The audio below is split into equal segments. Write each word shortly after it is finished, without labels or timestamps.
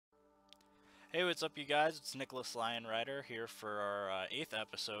Hey, what's up, you guys? It's IAmTheLionRider here for our 8th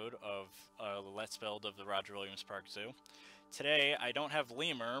episode of the Let's Build of the Roger Williams Park Zoo. Today, I don't have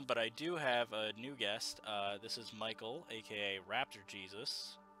Lemur, but I do have a new guest. This is Michael, aka Raptor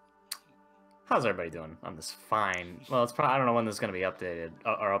Jesus. How's everybody doing on this fine? Well, it's probably I don't know when this is going to be updated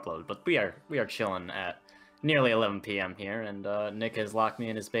or uploaded, but we are chilling at nearly 11 p.m. here, and Nick has locked me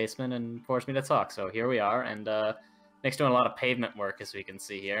in his basement and forced me to talk. So here we are, and Nick's doing a lot of pavement work, as we can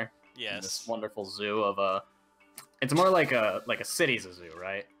see here. Yes. In this wonderful zoo of a. It's more like a city's a zoo,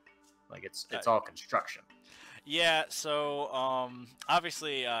 right? Like it's all construction. Yeah. So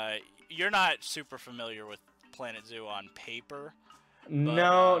obviously, you're not super familiar with Planet Zoo on paper.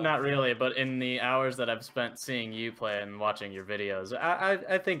 No, not really. But in the hours that I've spent seeing you play and watching your videos,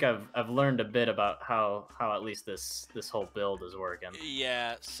 I think I've learned a bit about how at least this whole build is working.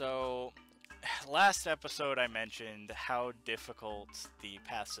 Yeah. So last episode I mentioned how difficult the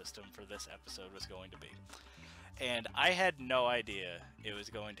path system for this episode was going to be, and I had no idea it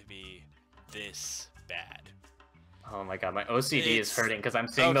was going to be this bad. Oh my god, my OCD is hurting because I'm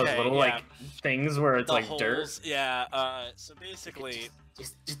seeing those little like things where it's like holes, dirt. Yeah. So basically,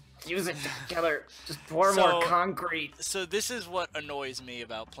 just use it together. Just pour more concrete. So this is what annoys me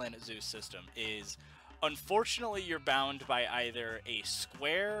about Planet Zoo's system is, unfortunately, you're bound by either a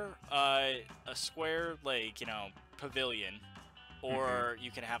square like pavilion, or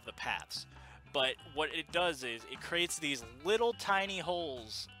you can have the paths. But what it does is it creates these little tiny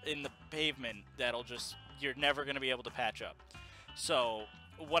holes in the pavement that'll just you're never going to be able to patch up. So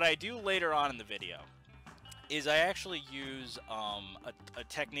what I do later on in the video is I actually use a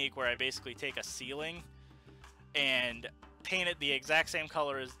technique where I basically take a ceiling and paint it the exact same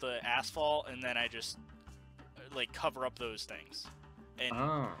color as the asphalt, and then I just like cover up those things.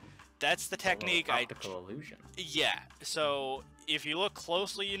 And that's the technique. Optical illusion. Yeah. So if you look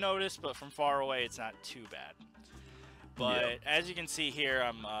closely, you notice, but from far away, it's not too bad. But as you can see here,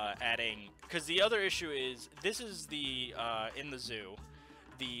 I'm adding, because the other issue is this is the in the zoo,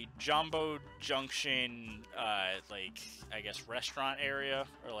 the Jambo Junction, like I guess restaurant area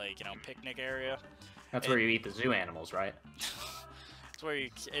or like picnic area. That's where you eat the zoo animals, right? It's where you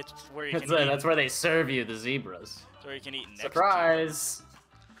can. That's where they serve you the zebras. It's where you can eat next. Surprise!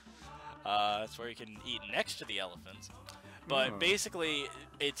 That's where you can eat next to the elephants. But basically,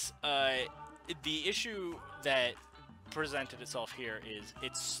 it's the issue that presented itself here is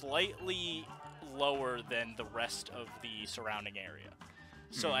it's slightly lower than the rest of the surrounding area.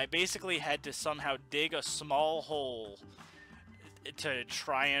 So I basically had to somehow dig a small hole to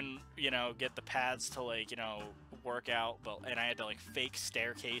try and get the paths to like work out, and I had to like fake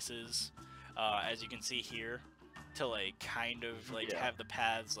staircases, as you can see here, to like kind of like have the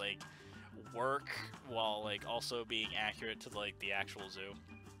paths like work while like also being accurate to like the actual zoo.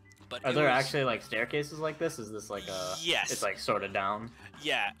 But are there actually like staircases like this? Is this like a yes? It's like sort of down.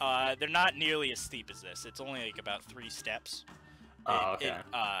 Yeah, they're not nearly as steep as this. It's only like about 3 steps. Oh, okay.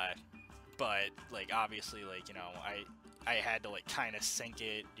 But like obviously, like I had to like kind of sink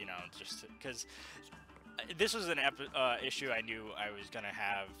it, just because this was an issue I knew I was gonna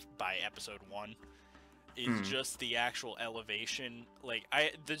have by episode 1. Is just the actual elevation. Like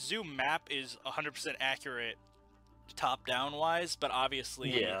the zoo map is 100% accurate top-down wise, but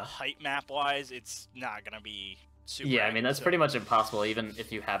obviously height map wise it's not gonna be super accurate. I mean that's pretty much impossible even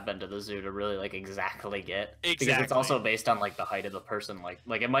if you have been to the zoo to really like exactly get, because it's also based on like the height of the person.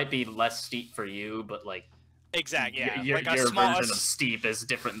 Like it might be less steep for you, but like your like version of steep is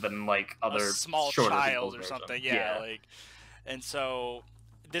different than like other small shorter child or something. Like, and so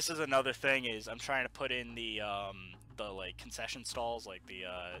this is another thing is I'm trying to put in the like concession stalls, like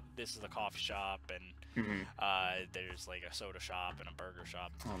this is the coffee shop, and there's like a soda shop and a burger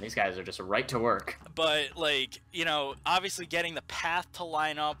shop. Oh, these guys are just right to work. But like obviously getting the path to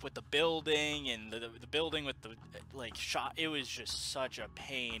line up with the building and the building with the like shot, it was just such a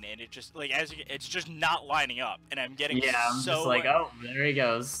pain, and it just like it's just not lining up, and I'm getting I'm just like, oh, there he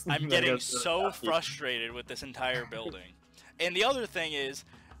goes. I'm getting so frustrated with this entire building. And the other thing is,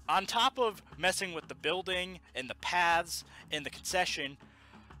 on top of messing with the building and the paths and the concession,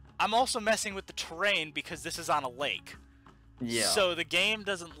 I'm also messing with the terrain because this is on a lake. Yeah. So the game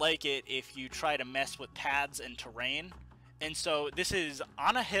doesn't like it if you try to mess with paths and terrain. And so this is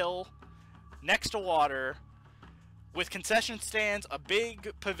on a hill, next to water, with concession stands, a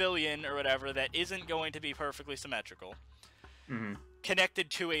big pavilion or whatever that isn't going to be perfectly symmetrical. Connected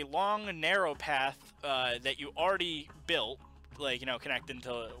to a long, narrow path that you already built. Like, connecting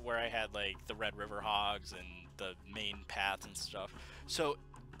to where I had, like, the Red River hogs and the main paths and stuff. So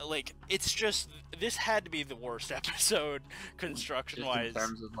like, it's just, this had to be the worst episode construction Just in wise.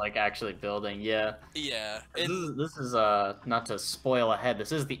 terms of like actually building, yeah. Yeah, This and is not to spoil ahead.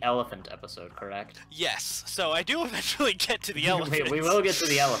 This is the elephant episode, correct? yes, so I do eventually get to the elephants. We will get to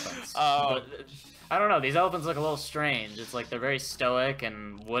the elephants. Um, But I don't know. These elephants look a little strange. It's like they're very stoic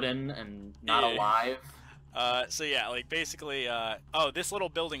and wooden and not Yeah. alive. So yeah, like basically, oh, this little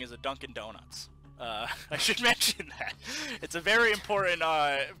building is a Dunkin' Donuts. I should mention that. It's a very important,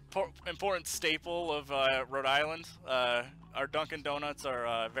 important staple of Rhode Island. Our Dunkin' Donuts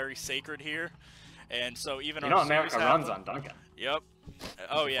are very sacred here, and so even You our know, America zoos have runs them. on Dunkin'. Yep.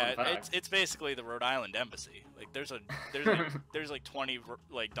 Oh a yeah, fun fact. it's basically the Rhode Island embassy. Like there's like 20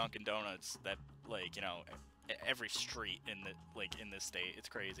 like Dunkin' Donuts that, like, you know, every street in in this state. It's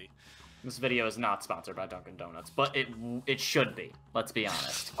crazy. This video is not sponsored by Dunkin' Donuts, but it should be. Let's be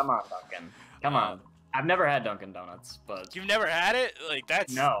honest. Come on, Dunkin'. Come on. I've never had Dunkin' Donuts, but You've never had it? Like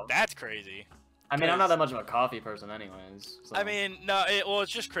that's No. that's crazy. I mean, I'm not that much of a coffee person, anyways. So I mean, no, well,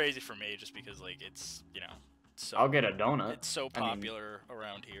 it's just crazy for me, just because like it's, you know, so I'll get a donut. it's so I mean, popular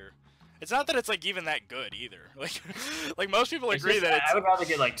around here. It's not that it's like even that good either. Like most people it's agree just- that it's. I would rather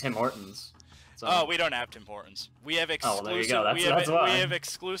get like Tim Hortons. So. Oh, we don't have Tim Hortons. We have Oh, well, there you go. exclusive. That's why. We have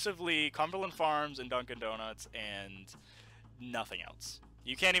exclusively Cumberland Farms and Dunkin' Donuts and nothing else.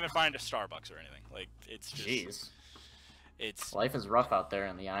 You can't even find a Starbucks or anything. Like it's just. Jeez. It's. Life is rough out there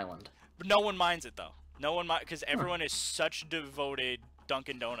on the island. But no one minds it though. No one mind because everyone is such devoted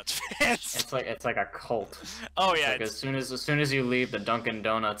Dunkin' Donuts fans. It's like a cult. Oh yeah. Like as soon as you leave the Dunkin'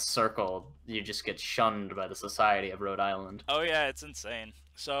 Donuts circle, you just get shunned by the Society of Rhode Island. Oh yeah, it's insane.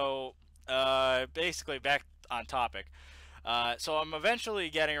 So, basically back on topic. So I'm eventually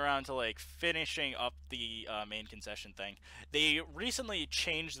getting around to like finishing up the main concession thing. They recently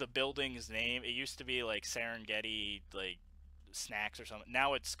changed the building's name. It used to be like Serengeti like snacks or something.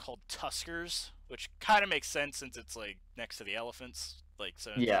 Now it's called Tuskers, which kind of makes sense since it's like next to the elephants. Like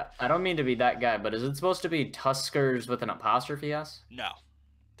so. Yeah, I don't mean to be that guy, but is it supposed to be Tuskers with an apostrophe s? No,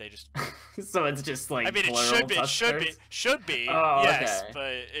 they just. So it's just like I mean, it plural should be. It Tuskers? should be. Oh, yes, okay.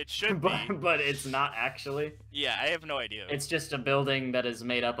 but it should be. But it's not actually. Yeah, I have no idea. It's just a building that is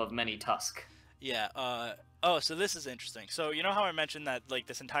made up of many tusk. Yeah, oh, so this is interesting. So, you know how I mentioned that, like,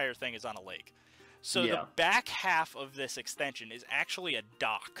 this entire thing is on a lake? So Yeah. the back half of this extension is actually a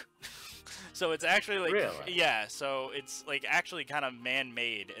dock. So it's actually, like... Really? Yeah, so it's, like, actually kind of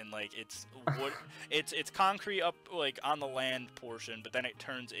man-made, and, like, it's wood... it's concrete up, like, on the land portion, but then it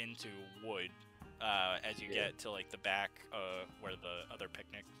turns into wood, as you get to, like, the back, where the other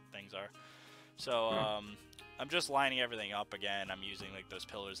picnic things are. So, I'm just lining everything up again. I'm using like those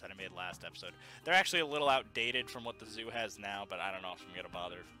pillars that I made last episode. They're actually a little outdated from what the zoo has now, but I don't know if I'm gonna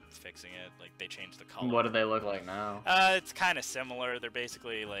bother fixing it. Like they changed the color. What do they look like now? It's kind of similar. They're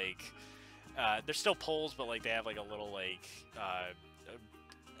basically like, they're still poles, but like they have like a little like, I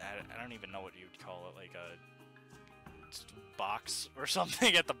don't even know what you'd call it, like a box or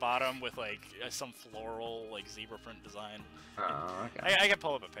something at the bottom with like some floral like zebra print design. Oh, okay. I can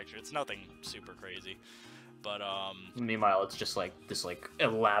pull up a picture. It's nothing super crazy. But Meanwhile, it's just like this like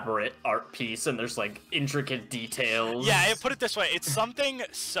elaborate art piece, and there's like intricate details. yeah, I put it this way: it's something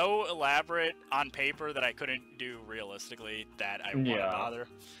so elaborate on paper that I couldn't do realistically that I want to bother.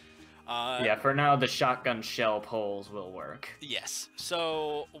 Yeah, for now the shotgun shell poles will work. Yes.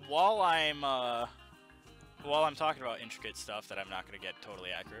 So while I'm talking about intricate stuff that I'm not going to get totally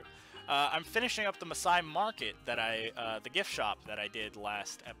accurate, I'm finishing up the Maasai Market that the gift shop that I did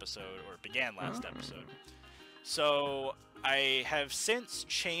last episode, or began last episode. So I have since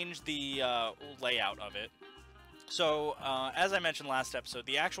changed the layout of it. So as I mentioned last episode,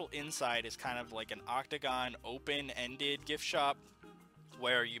 the actual inside is kind of like an octagon, open-ended gift shop,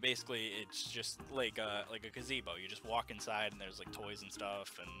 where you basically it's just like a gazebo. You just walk inside and there's like toys and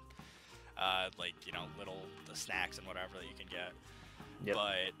stuff and like, you know, the snacks and whatever that you can get. Yep.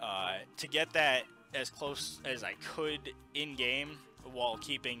 But to get that as close as I could in game while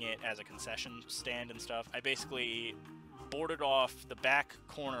keeping it as a concession stand and stuff, I basically boarded off the back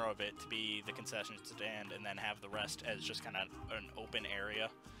corner of it to be the concession stand and then have the rest as just kind of an open area.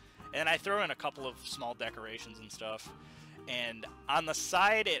 And I throw in a couple of small decorations and stuff. And on the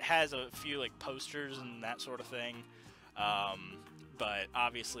side it has a few like posters and that sort of thing. But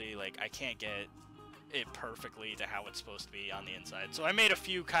obviously like I can't get it perfectly to how it's supposed to be on the inside. So I made a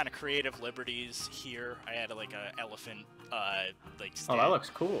few kind of creative liberties here. I had like a elephant like stand. Oh, that looks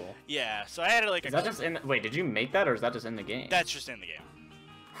cool. Yeah, so I added like Is that just in wait, did you make that or is that just in the game? That's just in the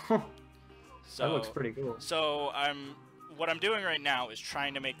game. So that looks pretty cool. So what I'm doing right now is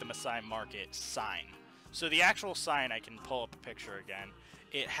trying to make the Maasai Market sign. So the actual sign, I can pull up a picture again,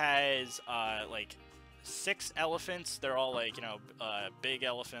 It has like 6 elephants. They're all like, you know, big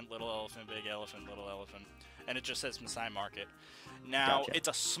elephant, little elephant, big elephant, little elephant, and it just says Masai Market. Now Gotcha. it's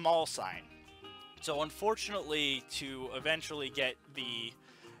a small sign, so unfortunately, to eventually get the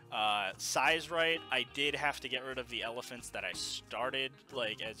size right, I did have to get rid of the elephants that I started.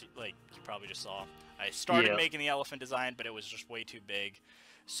 Like you probably just saw, I started making the elephant design, but it was just way too big.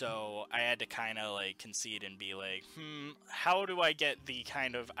 So I had to kind of like concede and be like, how do I get the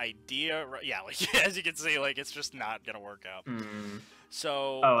kind of idea right? Yeah, like as you can see, like it's just not gonna work out.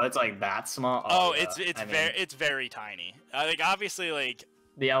 So oh, it's like that small. Oh, yeah. It's very tiny. Like obviously, like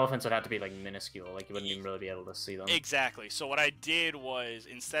the elephants would have to be like minuscule. Like you wouldn't even really be able to see them. Exactly. So what I did was,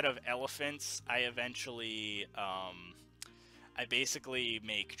 instead of elephants, I eventually I basically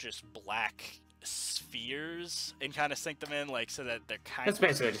make just black spheres and kind of sink them in, like, so that they're kind of... It's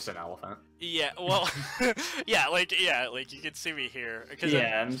basically just an elephant. Yeah, well, like you can see me here, because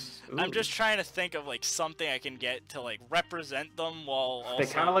I'm just trying to think of like something I can get to like represent them while also... They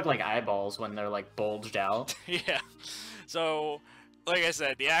kind of look like eyeballs when they're like bulged out. Yeah. So, like I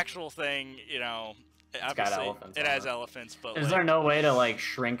said, the actual thing, you know, obviously it has elephants, but is there no way to like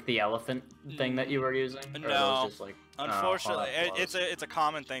shrink the elephant thing that you were using? No, just, like, unfortunately, it's a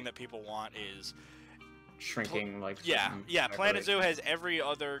common thing that people want is shrinking, like... Yeah, Planet Zoo has every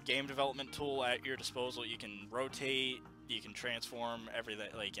other game development tool at your disposal. You can rotate, you can transform everything,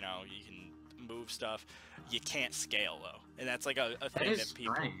 like, you know, you can move stuff. You can't scale, though, and that's like a thing that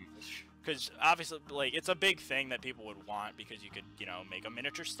people... Because obviously, like, it's a big thing that people would want, because you could, you know, make a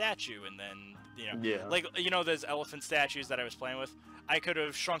miniature statue, and then, you know, like, you know, those elephant statues that I was playing with, I could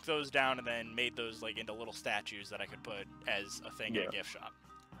have shrunk those down and then made those, like, into little statues that I could put as a thing in a gift shop,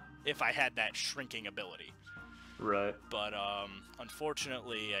 if I had that shrinking ability. Right. But,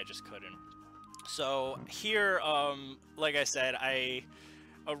 unfortunately, I just couldn't. So, here, like I said, I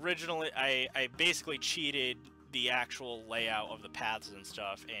basically cheated the actual layout of the paths and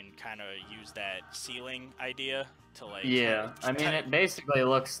stuff, and kind of use that ceiling idea to like... Yeah, I mean, it basically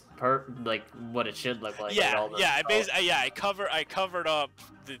looks like what it should look like. I covered up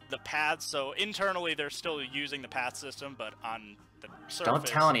the paths, so internally they're still using the path system, but on the surface... Don't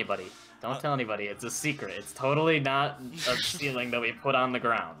tell anybody. Don't tell anybody. It's a secret. It's totally not a ceiling that we put on the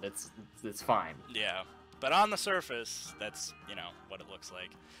ground. It's fine. Yeah, but on the surface, that's, you know, what it looks like.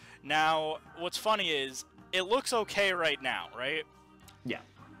 Now, what's funny is, it looks okay right now, right? Yeah.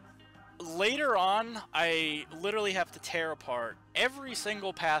 Later on, I literally have to tear apart every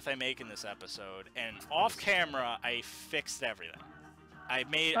single path I make in this episode, and off camera, I fixed everything.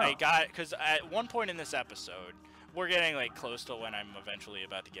 Because at one point in this episode, we're getting like close to when I'm eventually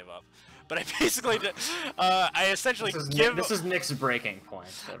about to give up, but I basically, I essentially this is Nick's breaking point.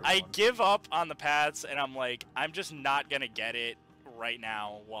 Everyone. I give up on the paths, and I'm like, I'm just not gonna get it right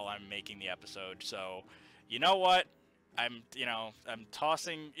now while I'm making the episode, so... You know what? I'm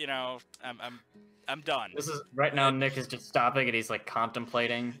tossing, you know, I'm done. This is right now. Nick is just stopping and he's like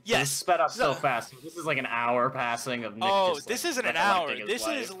contemplating. Yes, it's sped up so fast. This is like an hour passing of Nick. Oh, just, this like, isn't an hour. This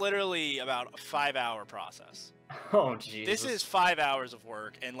is literally about a 5-hour process. Oh, jeez. This is 5 hours of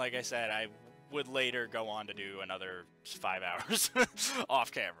work, and like I said, I would later go on to do another 5 hours off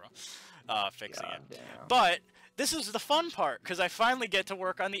camera, fixing it. Damn. But this is the fun part, because I finally get to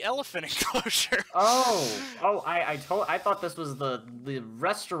work on the elephant enclosure. I thought this was the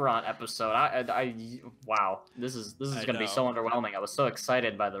restaurant episode. Wow, this is gonna be so underwhelming. I was so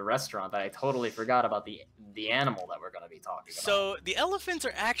excited by the restaurant that I totally forgot about the animal that we're gonna be talking about. So the elephants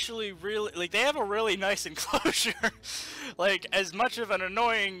are actually really, like, they have a really nice enclosure. Like, as much of an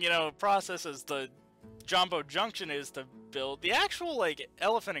annoying, you know, process as the Jambo Junction is to build, the actual like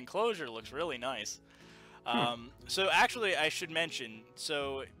elephant enclosure looks really nice. So actually, I should mention,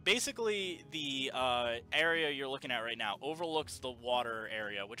 so basically the area you're looking at right now overlooks the water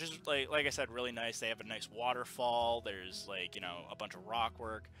area, which is, like I said, really nice. They have a nice waterfall. There's, like, you know, a bunch of rock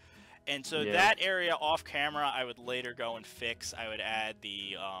work. And so that area off camera, I would later go and fix. I would add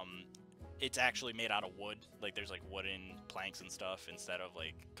the, it's actually made out of wood. Like, there's, like, wooden planks and stuff instead of,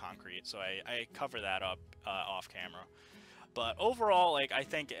 like, concrete. So I cover that up off camera. But overall, like, I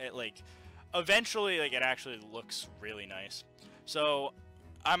think, eventually, like, it actually looks really nice. So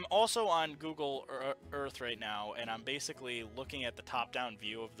I'm also on Google Earth right now, and I'm basically looking at the top-down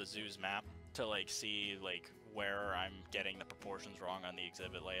view of the zoo's map to, like, see, like, where I'm getting the proportions wrong on the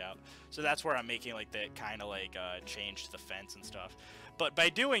exhibit layout. So that's where I'm making, like, the kind of, like, change to the fence and stuff. But by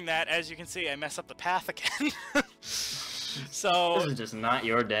doing that, as you can see, I mess up the path again. So... This is just not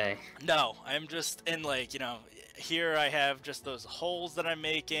your day. No, I'm just, and, like, you know... here I have just those holes that I'm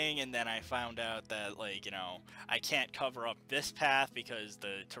making, and then I found out that, like, you know, I can't cover up this path because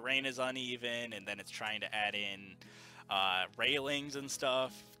the terrain is uneven, and then it's trying to add in railings and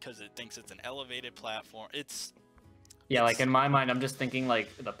stuff because it thinks it's an elevated platform. Yeah, like in my mind, I'm just thinking like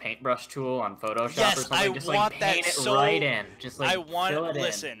the paintbrush tool on Photoshop Yes, or something. I Just want like that paint it so- right in. Just like I want. fill it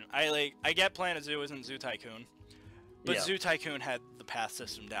Listen, I get Planet Zoo isn't Zoo Tycoon, but Yeah. Zoo Tycoon had the path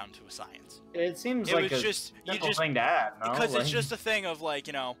system down to a science. in. It seems It like was a just simple thing to add, no? because Like, it's just a thing of, like,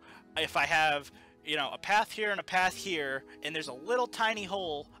 you know, if I have, you know, a path here and a path here, and there's a little tiny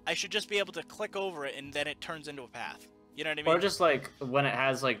hole, I should just be able to click over it, and then it turns into a path. You know what I mean? or just like when it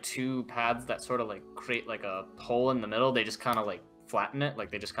has like two paths that sort of like create like a hole in the middle, they just kind of like flatten it, like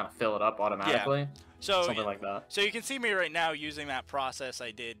they just kind of fill it up automatically. So Something like that. So you can see me right now using that process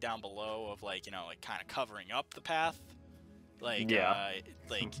I did down below of, like, you know, like kind of covering up the path. Like, Yeah.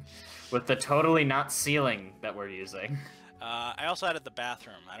 like With the totally not ceiling that we're using. I also added the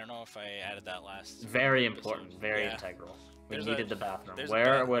bathroom. I don't know if I added that last. Very important, very Yeah. integral. We There's needed the bathroom. there's a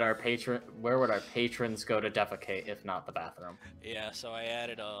Where would our patrons go to defecate if not the bathroom? Yeah, so I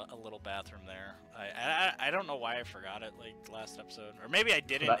added a little bathroom there. I don't know why I forgot it, like, last episode, or maybe I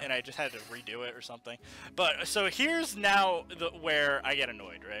didn't and I just had to redo it or something. But so here's now where I get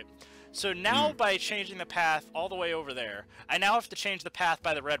annoyed, right? So now by changing the path all the way over there, I now have to change the path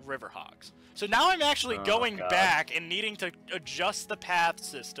by the Red River Hogs. So now I'm actually going back and needing to adjust the path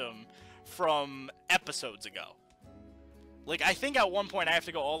system from episodes ago. Like, I think at one point I have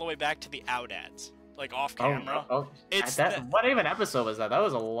to go all the way back to the out-ads, like, off camera. What even episode was that? That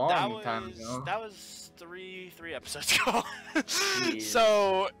was a long time ago. That was three episodes ago.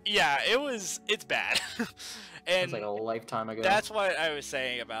 So yeah, it's bad. And it's like a lifetime ago. That's what I was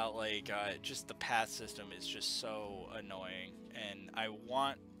saying about, like, just the path system is just so annoying, and I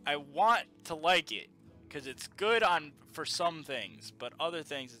want to like it because it's good for some things, but other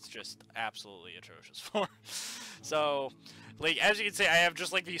things it's just absolutely atrocious for. So, like, as you can see, I have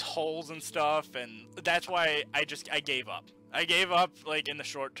just, like, these holes and stuff, and that's why I gave up. I gave up, like, in the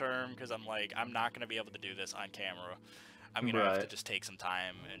short term because I'm like, I'm not gonna be able to do this on camera. I'm gonna have to just take some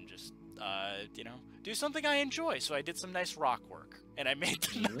time and just you know, do something I enjoy. So I did some nice rock work, and I made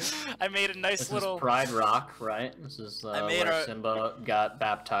a nice this little is Pride Rock, right? This is where Simba got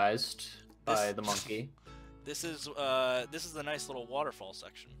baptized by the monkey. This is the nice little waterfall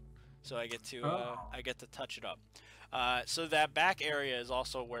section, so I get to touch it up. So that back area is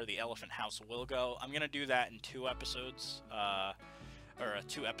also where the elephant house will go. I'm gonna do that in 2 episodes. Or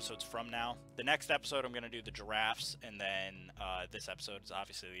 2 episodes from now. The next episode I'm going to do the giraffes, and then this episode is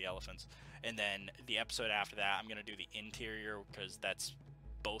obviously the elephants. And then the episode after that I'm going to do the interior because that's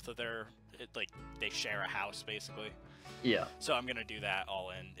both of like, they share a house basically. Yeah. So I'm going to do that all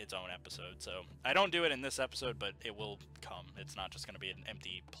in its own episode. So I don't do it in this episode, but it will come. It's not just going to be an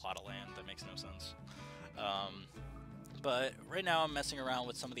empty plot of land. That makes no sense. But right now I'm messing around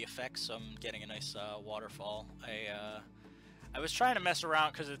with some of the effects. So I'm getting a nice waterfall. I was trying to mess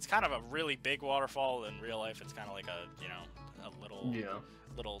around because it's kind of a really big waterfall. In real life, it's kind of like a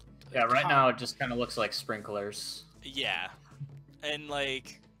little. Yeah, right now it just kind of looks like sprinklers. Yeah, and,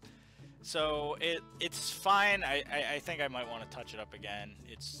 like, so it's fine. I think I might want to touch it up again.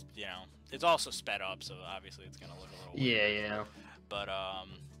 It's, you know, it's also sped up, so obviously it's gonna look a little weird. Yeah. But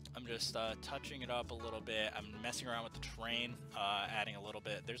I'm just touching it up a little bit. I'm messing around with the terrain, adding a little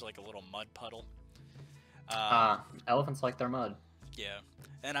bit. There's like a little mud puddle. Elephants like their mud. Yeah,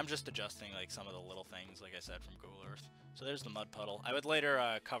 and I'm just adjusting, like, some of the little things, like I said, from Google Earth. So there's the mud puddle. I would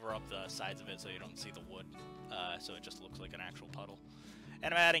later cover up the sides of it so you don't see the wood, so it just looks like an actual puddle.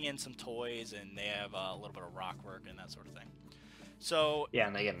 And I'm adding in some toys, and they have a little bit of rock work and that sort of thing. So yeah,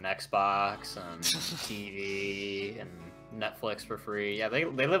 and they get an Xbox and TV and Netflix for free. Yeah, they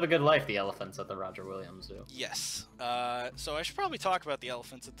live a good life, the elephants at the Roger Williams Zoo. Yes. So I should probably talk about the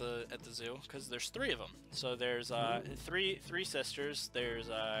elephants at the zoo because there's 3 of them. So there's three sisters. There's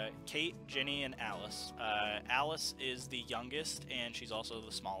Kate, Ginny, and Alice. Alice is the youngest, and she's also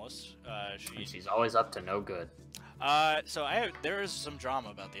the smallest. She's always up to no good. So there is some drama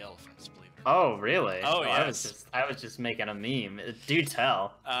about the elephants. Oh, really? Oh, yes. I was just making a meme. Do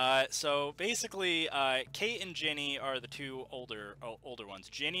tell. So basically, Kate and Ginny are the 2 older ones.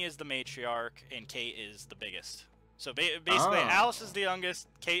 Ginny is the matriarch, and Kate is the biggest. So basically, Alice is the youngest,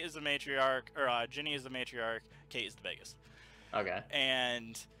 Kate is the matriarch, or Ginny is the matriarch, Kate is the biggest. Okay.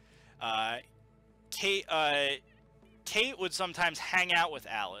 And Kate would sometimes hang out with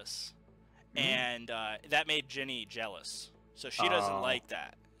Alice, and that made Ginny jealous. So she doesn't like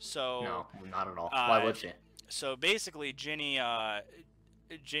that. So no, not at all. Why would she? So basically, Ginny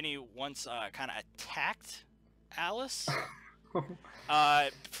once kind of attacked Alice.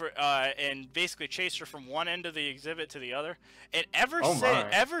 And basically chased her from one end of the exhibit to the other. And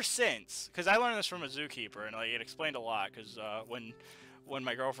ever since, because I learned this from a zookeeper, and like it explained a lot. Because when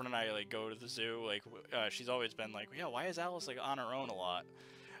my girlfriend and I like go to the zoo, like she's always been like, yeah, why is Alice like on her own a lot?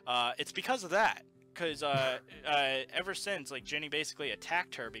 It's because of that. Because ever since, like Ginny basically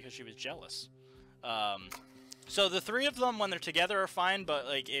attacked her because she was jealous. So the three of them, when they're together, are fine. But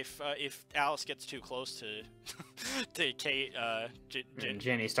like if Alice gets too close to to Kate,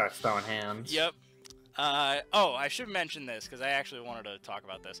 Ginny starts throwing hands. Yep. Oh, I should mention this because I actually wanted to talk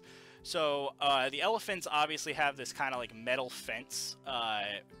about this. So the elephants obviously have this kind of like metal fence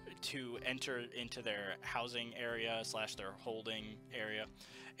to enter into their housing area / their holding area,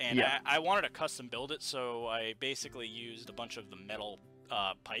 and yeah. I wanted to custom build it. So I basically used a bunch of the metal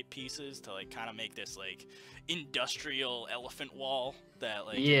pipe pieces to like kind of make this like industrial elephant wall that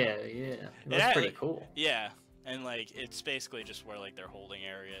like that's pretty cool. Yeah, and like it's basically just where like their holding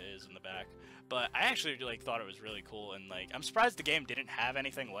area is in the back. But I actually like thought it was really cool, and like I'm surprised the game didn't have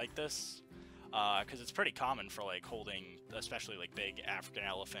anything like this, because it's pretty common for like holding, especially like big African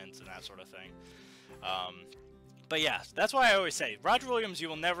elephants and that sort of thing. But yeah, that's why I always say, Roger Williams, you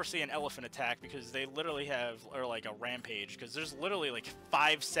will never see an elephant attack because they literally have, or like a rampage, because there's literally like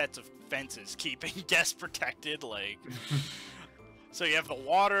 5 sets of fences keeping guests protected, like... So you have the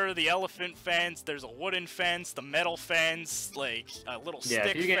water, the elephant fence, there's a wooden fence, the metal fence, like a little stick fence.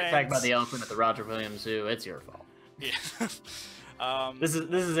 Yeah, if you get attacked by the elephant at the Roger Williams Zoo, it's your fault. Yeah. This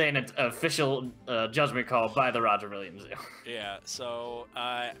is an official judgment call by the Roger Williams Zoo. Yeah, so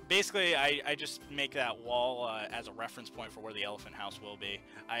basically I just make that wall as a reference point for where the elephant house will be.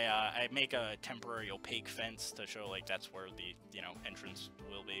 I make a temporary opaque fence to show like that's where the entrance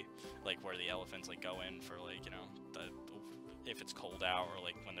will be, like where the elephants like go in for like if it's cold out or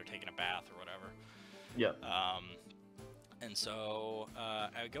like when they're taking a bath or whatever. Yep. And so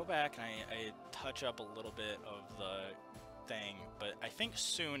I go back and I touch up a little bit of the thing, but I think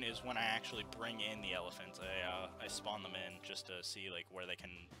soon is when I actually bring in the elephants. I spawn them in just to see like where they can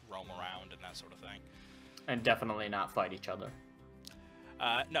roam around and that sort of thing. And definitely not fight each other.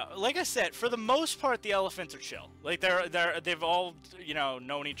 No, like I said, for the most part, the elephants are chill. Like they've all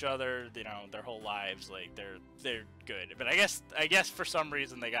known each other, their whole lives. Like they're good. But I guess for some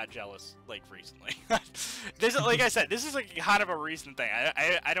reason they got jealous like recently. This, like I said, this is like kind of a recent thing.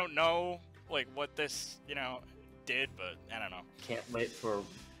 I don't know like what this did, but I don't know. Can't wait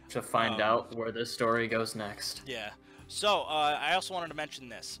to find out where this story goes next. Yeah. So, I also wanted to mention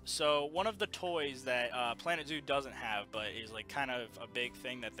this. So, one of the toys that Planet Zoo doesn't have, but is like kind of a big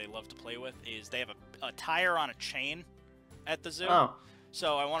thing that they love to play with, is they have a tire on a chain at the zoo. Oh.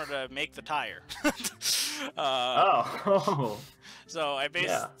 So, I wanted to make the tire. Oh. So, I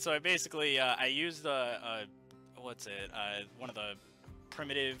basically I used one of the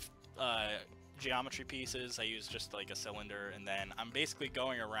primitive geometry pieces. I use just like a cylinder, and then I'm basically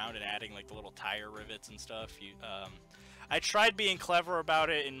going around and adding like the little tire rivets and stuff. I tried being clever about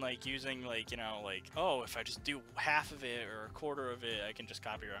it and like using like oh, if I just do half of it or a quarter of it, I can just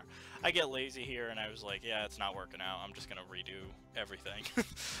copy around. I get lazy here, and I was like, yeah, it's not working out. I'm just gonna redo everything.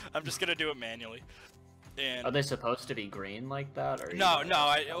 I'm just gonna do it manually. And are they supposed to be green like that, or no?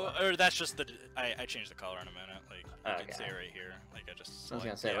 Or that's just I changed the color in a minute. Like you can see right here. Like I was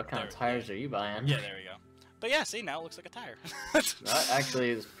gonna say, what kind of tires are you buying? Yeah, there we go. But yeah, see, now it looks like a tire. That actually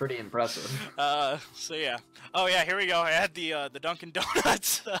is pretty impressive. So yeah. Oh yeah, here we go. I had the Dunkin'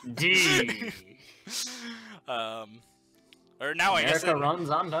 Donuts. D. Or now I guess America runs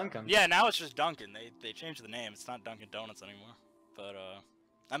on Dunkin'. Yeah, now it's just Dunkin'. They changed the name. It's not Dunkin' Donuts anymore. But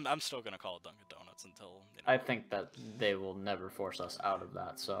I'm still gonna call it Dunkin' Donuts until. I think that they will never force us out of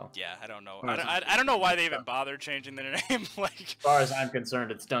that. So. Yeah, I don't know. I don't know why they even bothered changing their name. Like. As far as I'm concerned,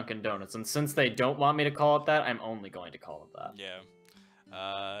 it's Dunkin' Donuts, and since they don't want me to call it that, I'm only going to call it that.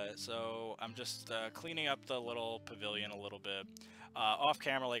 Yeah. So I'm just cleaning up the little pavilion a little bit. Off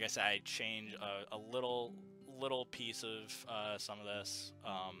camera, like I said, I changed a little piece of some of this.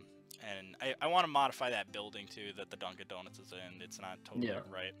 And I want to modify that building too that the Dunkin' Donuts is in. It's not totally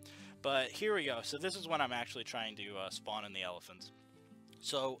right. But here we go. So this is when I'm actually trying to spawn in the elephants.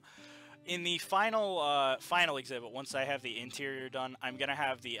 So in the final exhibit, once I have the interior done, I'm going to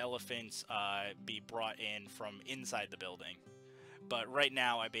have the elephants be brought in from inside the building. But right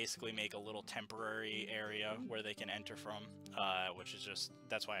now, I basically make a little temporary area where they can enter from, which is just,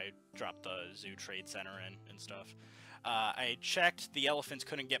 that's why I dropped the Zoo Trade Center in and stuff. I checked the elephants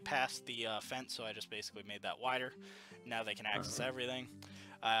couldn't get past the fence, so I just basically made that wider. Now they can access everything.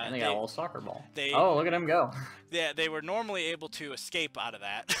 And they got a little soccer ball. They, oh, look at him go. Yeah, they were normally able to escape out of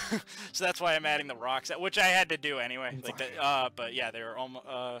that, so that's why I'm adding the rocks, which I had to do anyway. But yeah, they were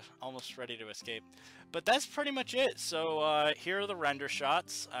almost ready to escape. But that's pretty much it. So here are the render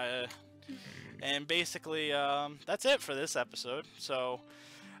shots, and basically that's it for this episode. So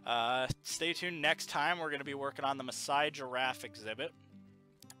stay tuned. Next time we're going to be working on the Maasai giraffe exhibit.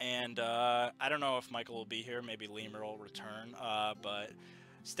 And I don't know if Michael will be here. Maybe Lemur will return. But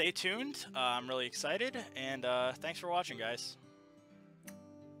stay tuned. I'm really excited. And thanks for watching, guys.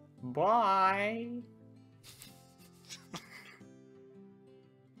 Bye.